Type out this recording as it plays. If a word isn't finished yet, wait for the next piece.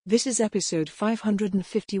This is episode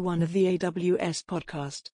 551 of the AWS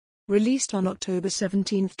podcast, released on October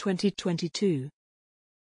 17, 2022.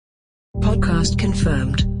 Podcast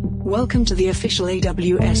confirmed. Welcome to the official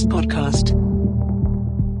AWS podcast.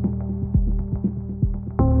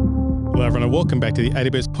 Hello everyone and welcome back to the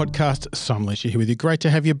AWS podcast. Simon Leisha here with you. Great to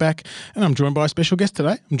have you back. And I'm joined by a special guest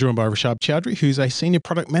today. I'm joined by Rishab Chowdhury, who's a senior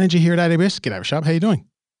product manager here at AWS. G'day Rishab, how are you doing?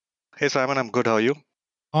 Hey Simon, I'm good. How are you?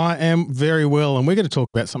 I am very well, and we're going to talk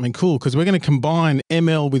about something cool because we're going to combine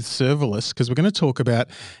ML with serverless because we're going to talk about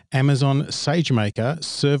Amazon SageMaker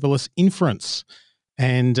serverless inference.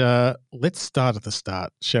 And let's start at the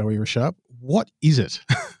start, shall we, Rishab? What is it?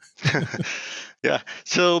 Yeah,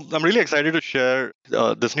 so I'm really excited to share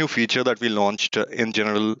this new feature that we launched in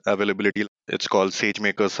general availability. It's called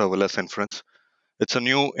SageMaker Serverless Inference. It's a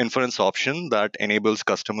new inference option that enables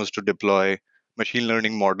customers to deploy machine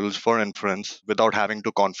learning models for inference without having to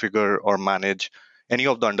configure or manage any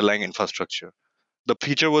of the underlying infrastructure. The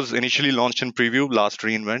feature was initially launched in preview last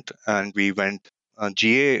reInvent, and we went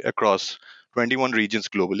GA across 21 regions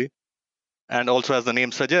globally. And also, as the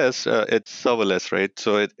name suggests, it's serverless, right?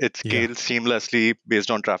 So it scales seamlessly based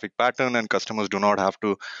on traffic pattern, and customers do not have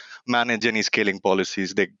to manage any scaling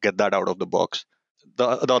policies. They get that out of the box. The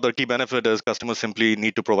other key benefit is customers simply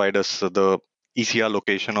need to provide us the ECR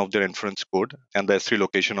location of their inference code and the S3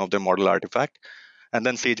 location of their model artifact. And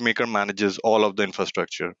then SageMaker manages all of the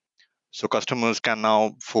infrastructure. So customers can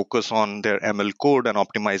now focus on their ML code and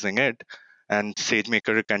optimizing it, and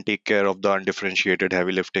SageMaker can take care of the undifferentiated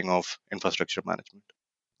heavy lifting of infrastructure management.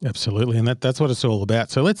 Absolutely, and that's what it's all about.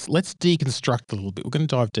 So let's deconstruct a little bit. We're going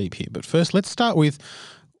to dive deep here, but first let's start with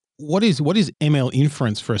what is ML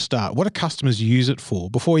inference for a start? What do customers use it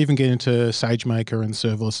for? Before we even get into SageMaker and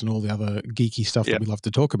serverless and all the other geeky stuff that we love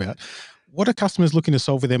to talk about, what are customers looking to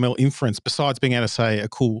solve with ML inference besides being able to say a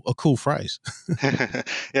cool phrase?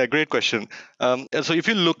 Yeah, great question. So if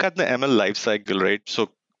you look at the ML lifecycle, right?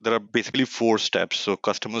 So there are basically 4 steps. So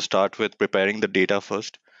customers start with preparing the data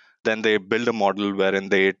first. Then they build a model wherein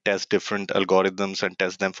they test different algorithms and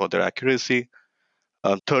test them for their accuracy.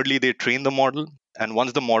 Thirdly, they train the model. And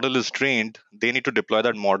once the model is trained, they need to deploy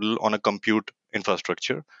that model on a compute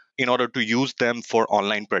infrastructure in order to use them for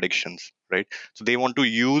online predictions, right? So they want to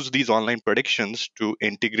use these online predictions to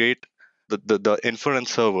integrate the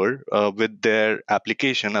inference server with their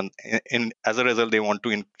application. And as a result, they want to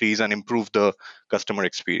increase and improve the customer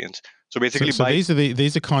experience. So basically, so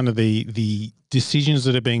these are kind of the decisions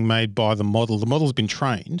that are being made by the model. The model's been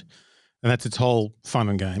trained, and that's its whole fun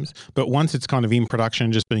and games. But once it's kind of in production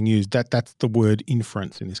and just being used, that's the word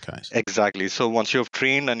inference in this case. Exactly. So once you have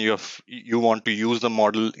trained and you want to use the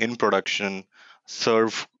model in production,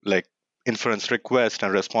 serve like inference request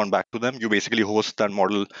and respond back to them, you basically host that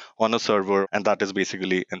model on a server, and that is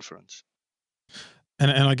basically inference.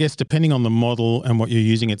 And I guess depending on the model and what you're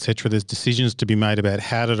using, et cetera, there's decisions to be made about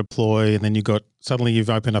how to deploy, and then suddenly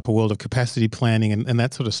you've opened up a world of capacity planning and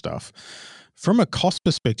that sort of stuff. From a cost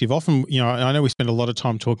perspective, often, I know we spend a lot of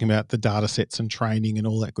time talking about the data sets and training and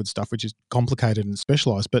all that good stuff, which is complicated and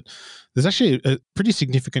specialized, but there's actually a pretty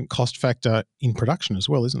significant cost factor in production as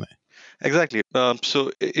well, isn't there? Exactly.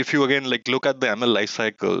 So if you again look at the ML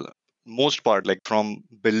lifecycle, most part from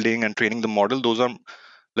building and training the model, those are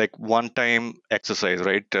one-time exercise,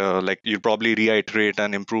 right? You probably reiterate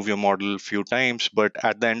and improve your model a few times, but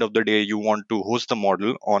at the end of the day, you want to host the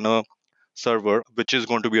model on a server, which is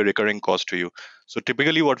going to be a recurring cost to you. So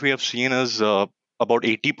typically what we have seen is about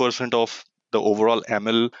 80% of the overall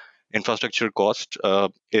ML infrastructure cost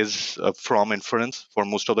is from inference for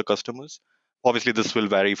most of the customers. Obviously, this will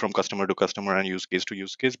vary from customer to customer and use case to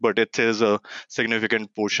use case, but it is a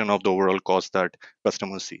significant portion of the overall cost that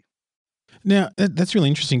customers see. Now, that's really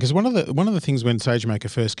interesting because one of the things when SageMaker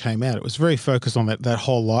first came out, it was very focused on that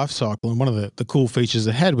whole life cycle. And one of the cool features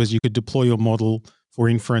it had was you could deploy your model for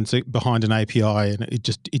inference behind an API, and it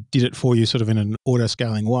did it for you sort of in an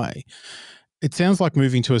auto-scaling way. It sounds like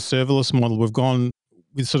moving to a serverless model, we've gone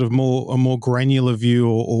with sort of a more granular view,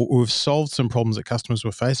 or we've solved some problems that customers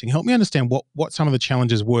were facing. Help me understand what some of the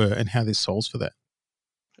challenges were and how this solves for that.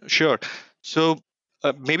 Sure. So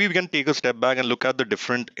maybe we can take a step back and look at the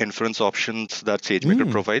different inference options that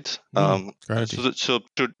SageMaker provides.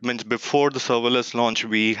 Means before the serverless launch,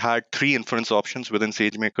 we had 3 inference options within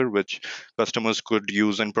SageMaker, which customers could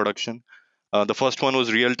use in production. The first one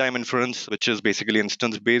was real-time inference, which is basically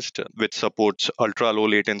instance-based, which supports ultra-low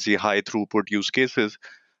latency, high throughput use cases.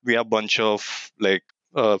 We have a bunch of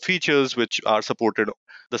features which are supported.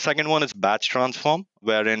 The second one is batch transform,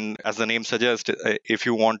 wherein, as the name suggests, if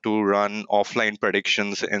you want to run offline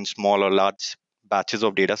predictions in small or large batches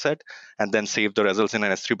of data set and then save the results in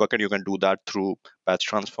an S3 bucket. You can do that through batch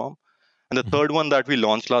transform. And the third one that we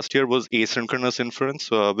launched last year was asynchronous inference,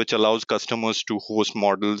 which allows customers to host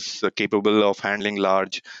models capable of handling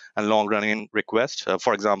large and long-running requests.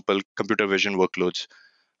 For example, computer vision workloads.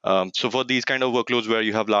 So for these kind of workloads where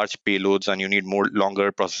you have large payloads and you need more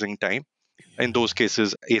longer processing time, in those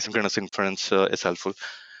cases, asynchronous inference is helpful.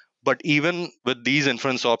 But even with these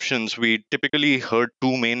inference options, we typically heard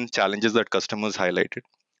two main challenges that customers highlighted.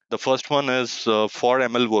 The first one is for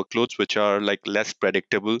ML workloads, which are like less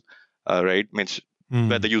predictable, right? Means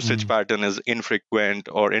where the usage pattern is infrequent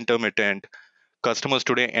or intermittent. Customers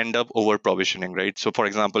today end up over provisioning, right? So, for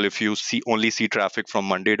example, if you only see traffic from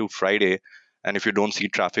Monday to Friday, and if you don't see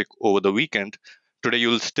traffic over the weekend, today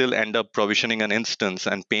you'll still end up provisioning an instance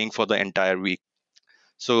and paying for the entire week.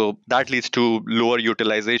 So that leads to lower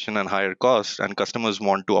utilization and higher costs, and customers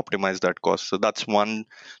want to optimize that cost. So that's one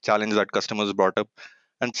challenge that customers brought up.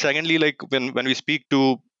 And secondly, like when we speak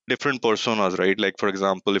to different personas, right? Like for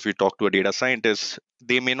example, if you talk to a data scientist,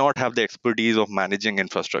 they may not have the expertise of managing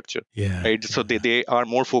infrastructure. Right. So they are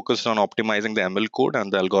more focused on optimizing the ML code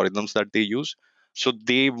and the algorithms that they use. So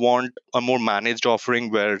they want a more managed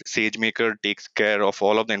offering where SageMaker takes care of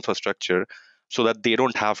all of the infrastructure so that they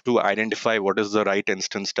don't have to identify what is the right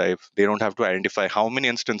instance type. They don't have to identify how many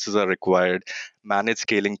instances are required, manage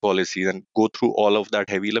scaling policies, and go through all of that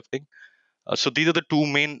heavy lifting. So these are the two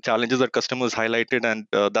main challenges that customers highlighted,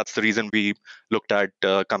 and that's the reason we looked at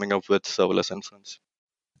coming up with serverless inference.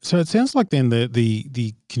 So it sounds like then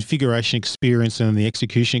the configuration experience and the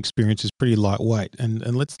execution experience is pretty lightweight.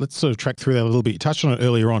 And let's sort of track through that a little bit. You touched on it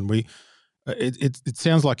earlier on. It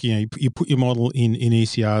sounds like you put your model in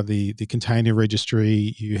ECR, the container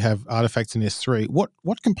registry. You have artifacts in S3.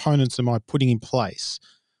 What components am I putting in place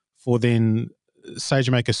for then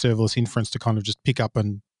SageMaker serverless inference to kind of just pick up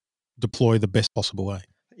and deploy the best possible way?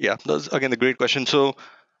 Yeah, that's again a great question. So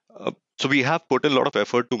we have put a lot of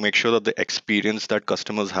effort to make sure that the experience that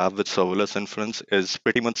customers have with serverless inference is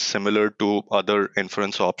pretty much similar to other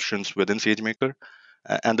inference options within SageMaker.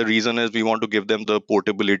 And the reason is we want to give them the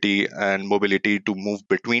portability and mobility to move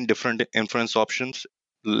between different inference options.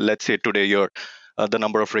 Let's say today the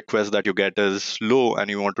number of requests that you get is low and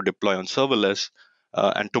you want to deploy on serverless.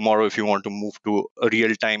 And tomorrow, if you want to move to a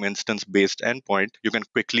real-time instance-based endpoint, you can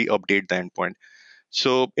quickly update the endpoint.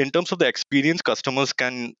 So in terms of the experience, customers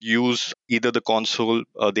can use either the console,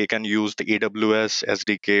 they can use the AWS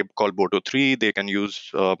SDK called Boto3, they can use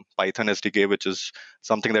Python SDK, which is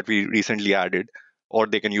something that we recently added, or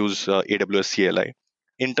they can use AWS CLI.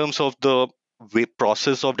 In terms of the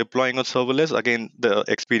process of deploying a serverless, again, the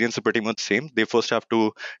experience is pretty much same. They first have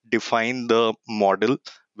to define the model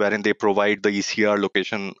wherein they provide the ECR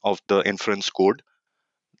location of the inference code.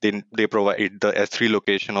 Then they provide the S3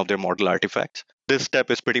 location of their model artifacts. This step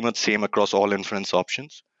is pretty much same across all inference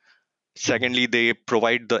options. Secondly, they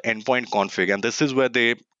provide the endpoint config, and this is where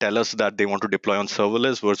they tell us that they want to deploy on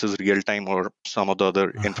serverless versus real-time or some of the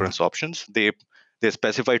other inference options. They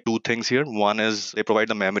specify two things here. One is they provide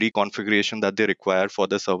the memory configuration that they require for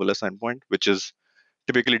the serverless endpoint, which is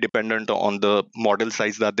typically dependent on the model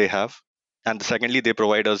size that they have. And secondly, they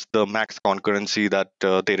provide us the max concurrency that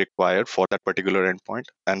they require for that particular endpoint.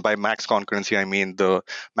 And by max concurrency, I mean the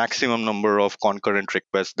maximum number of concurrent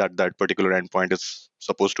requests that that particular endpoint is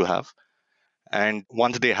supposed to have. And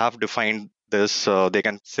once they have defined this, they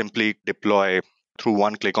can simply deploy through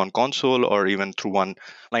one click on console or even through one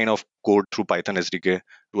line of code through Python SDK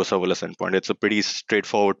to a serverless endpoint. It's a pretty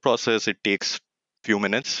straightforward process. It takes few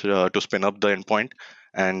minutes to spin up the endpoint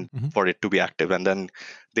and for it to be active. And then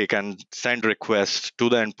they can send requests to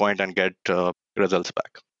the endpoint and get results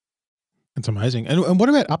back. That's amazing. And what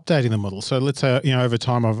about updating the model? So let's say, over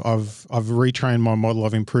time I've retrained my model,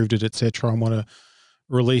 I've improved it, et cetera. I want to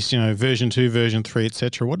release, version 2, version 3, et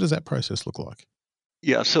cetera. What does that process look like?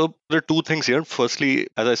 Yeah, so there are two things here. Firstly,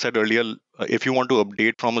 as I said earlier, if you want to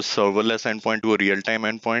update from a serverless endpoint to a real-time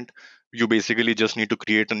endpoint, you basically just need to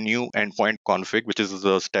create a new endpoint config, which is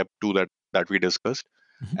the step 2 that we discussed.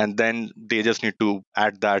 And then they just need to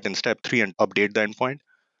add that in step 3 and update the endpoint.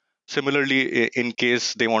 Similarly, in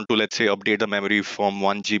case they want to, let's say, update the memory from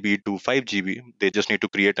 1 GB to 5 GB, they just need to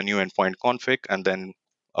create a new endpoint config and then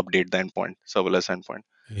update the endpoint, serverless endpoint.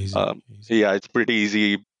 Easy. Yeah, it's pretty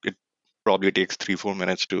easy. It probably takes 3-4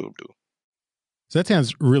 minutes to do. So that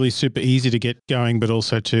sounds really super easy to get going, but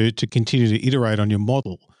also to continue to iterate on your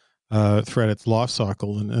model throughout its life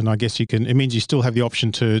cycle. And I guess it means you still have the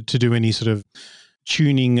option to do any sort of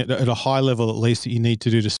tuning at a high level, at least, that you need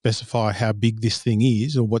to do to specify how big this thing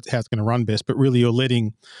is or how it's going to run best. But really you're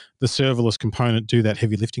letting the serverless component do that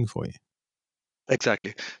heavy lifting for you.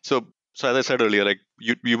 Exactly. So So as I said earlier, like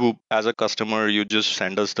you as a customer, you just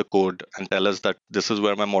send us the code and tell us that this is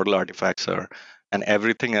where my model artifacts are, and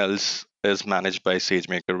everything else is managed by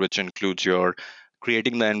SageMaker, which includes your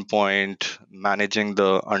creating the endpoint, managing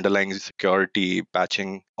the underlying security,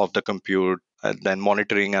 patching of the compute, and then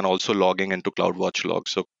monitoring and also logging into CloudWatch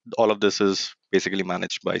logs. So all of this is basically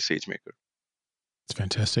managed by SageMaker. It's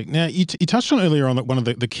fantastic. Now, you touched on earlier on that one of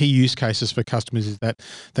the key use cases for customers is that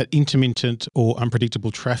intermittent or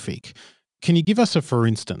unpredictable traffic. Can you give us a for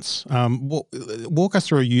instance? Walk us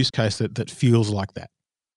through a use case that feels like that.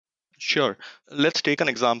 Sure. Let's take an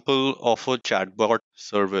example of a chatbot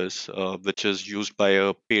service, which is used by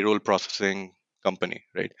a payroll processing company,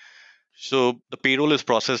 right? So the payroll is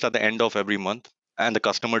processed at the end of every month, and the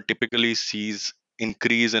customer typically sees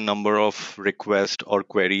increase in number of requests or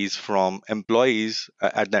queries from employees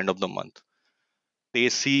at the end of the month. They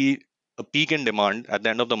see a peak in demand at the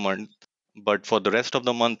end of the month, but for the rest of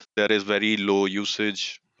the month, there is very low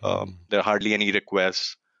usage. There are hardly any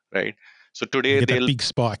requests, right? So You today get that they'll, big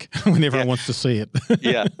spike when yeah, everyone wants to see it.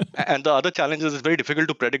 yeah. And the other challenge is it's very difficult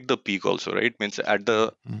to predict the peak also, right? Means at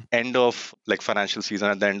the Mm. end of like financial season,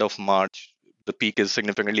 at the end of March, the peak is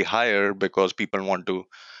significantly higher because people want to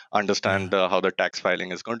Yeah. understand how the tax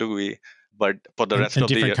filing is going to be. But for the And, rest and of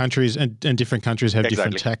the different year, countries and different countries have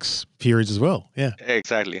different exactly. tax periods as well. Yeah.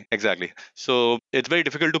 Exactly. So it's very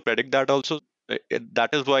difficult to predict that also. That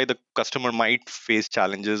is why the customer might face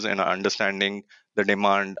challenges in understanding the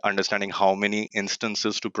demand, understanding how many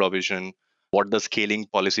instances to provision, what the scaling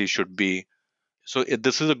policy should be. So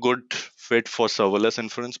this is a good fit for serverless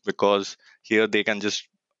inference because here they can just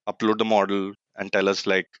upload the model and tell us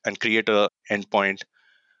like and create a endpoint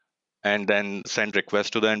and then send requests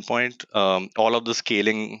to the endpoint. All of the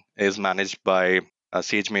scaling is managed by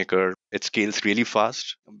SageMaker. It scales really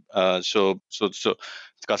fast, so the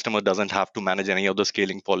customer doesn't have to manage any of the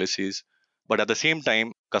scaling policies. But at the same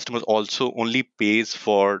time, customers also only pays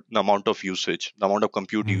for the amount of usage, the amount of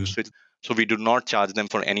compute Mm. usage. So we do not charge them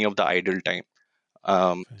for any of the idle time.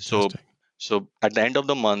 Um, so, Fantastic. so at the end of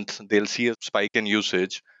the month, they'll see a spike in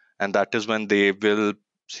usage, and that is when they will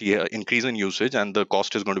see an increase in usage, and the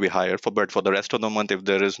cost is going to be higher. But for the rest of the month, if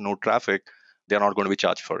there is no traffic, they're not going to be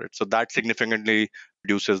charged for it. So that significantly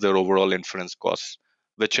reduces their overall inference costs,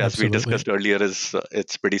 which, as we Absolutely. discussed earlier, is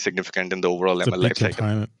it's pretty significant in the overall It's a ML big lifecycle.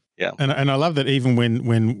 component. Yeah, And I love that even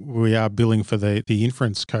when we are billing for the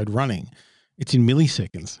inference code running, it's in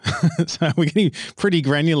milliseconds. So we're getting pretty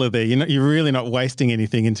granular there. You're really not wasting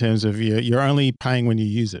anything in terms of you're only paying when you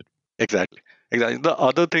use it. exactly. The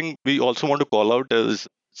other thing we also want to call out is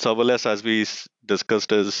serverless, as we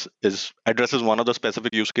discussed, is addresses one of the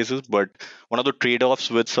specific use cases, but one of the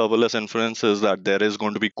trade-offs with serverless inference is that there is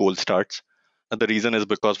going to be cold starts. And the reason is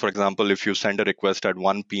because, for example, if you send a request at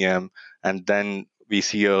 1 p.m. and then we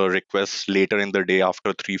see a request later in the day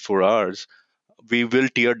after 3-4 hours, we will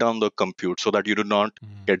tear down the compute so that you do not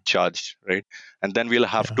get charged, right? And then we'll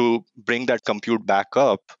have Yeah. to bring that compute back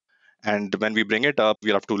up, and when we bring it up,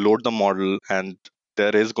 we'll have to load the model, and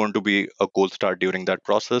there is going to be a cold start during that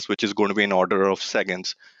process, which is going to be in order of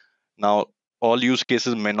seconds. Now, all use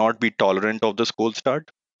cases may not be tolerant of this cold start,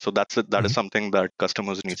 so that is Mhm. something that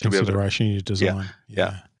customers It's a needs to be aware of. consideration in your Yeah, design. yeah,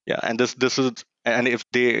 Yeah. yeah. And this is, and if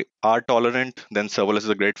they are tolerant, then serverless is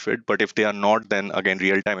a great fit. But if they are not, then again,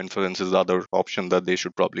 real time inference is the other option that they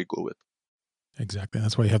should probably go with. Exactly.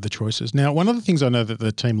 That's why you have the choices. Now, one of the things I know that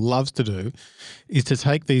the team loves to do is to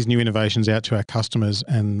take these new innovations out to our customers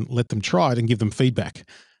and let them try it and give them feedback.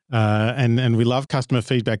 And we love customer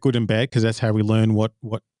feedback, good and bad, because that's how we learn what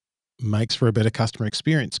makes for a better customer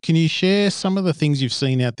experience. Can you share some of the things you've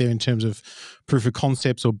seen out there in terms of proof of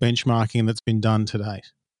concepts or benchmarking that's been done to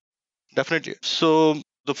date? Definitely. So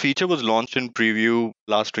the feature was launched in preview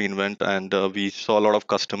last reInvent, and we saw a lot of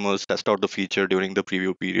customers test out the feature during the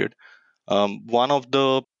preview period. One of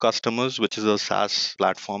the customers, which is a SaaS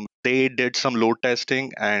platform, they did some load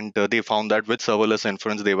testing, and they found that with serverless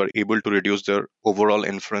inference, they were able to reduce their overall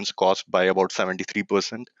inference cost by about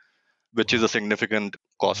 73%, which is a Wow. significant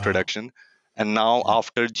cost Wow. reduction. And now, Yeah.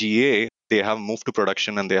 after GA, they have moved to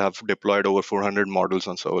production and they have deployed over 400 models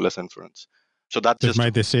on serverless inference. So that's They've just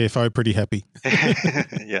made their CFO pretty happy.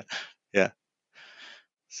 yeah, yeah.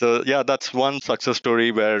 So yeah, that's one success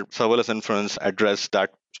story where serverless inference addressed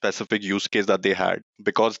that specific use case that they had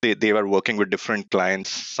because they were working with different clients.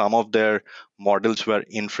 Some of their models were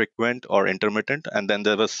infrequent or intermittent, and then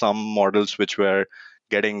there were some models which were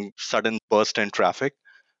getting sudden burst in traffic.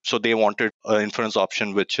 So they wanted an inference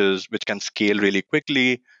option which can scale really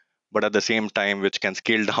quickly, but at the same time which can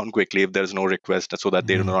scale down quickly if there's no request, so that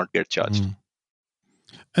they do Mm, not get charged. mm.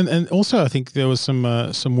 And also, I think there was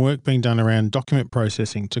some work being done around document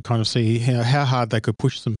processing to kind of see how hard they could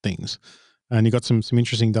push some things, and you got some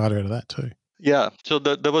interesting data out of that too. Yeah, so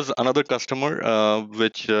there was another customer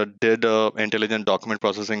which did a intelligent document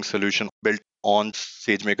processing solution built on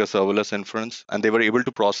SageMaker Serverless Inference, and they were able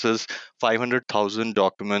to process 500,000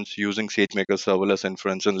 documents using SageMaker Serverless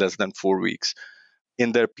Inference in less than 4 weeks.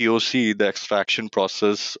 In their POC, the extraction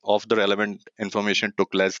process of the relevant information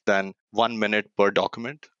took less than 1 minute per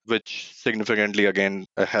document, which significantly, again,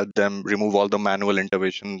 helped them remove all the manual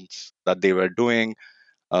interventions that they were doing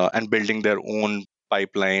and building their own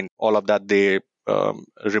pipeline. All of that they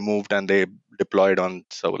removed and they deployed on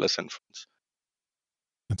serverless inference.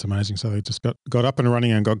 That's amazing. So they just got up and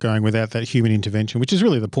running and got going without that human intervention, which is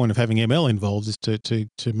really the point of having ML involved, is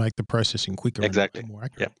to make the processing quicker Exactly. and more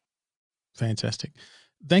accurate. Yeah. Fantastic.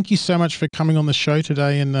 Thank you so much for coming on the show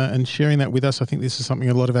today and sharing that with us. I think this is something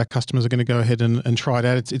a lot of our customers are going to go ahead and try it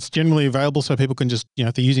out. It's generally available, so people can just,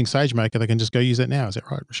 if they're using SageMaker, they can just go use it now. Is that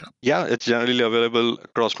right, Rishabh? Yeah, it's generally available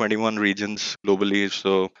across 21 regions globally.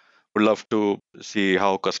 So we'd love to see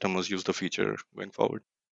how customers use the feature going forward.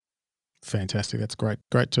 Fantastic. That's great.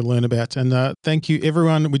 Great to learn about. And thank you,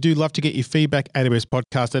 everyone. We do love to get your feedback. AWS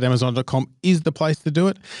podcast at Amazon.com is the place to do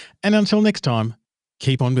it. And until next time,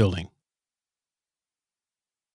 keep on building.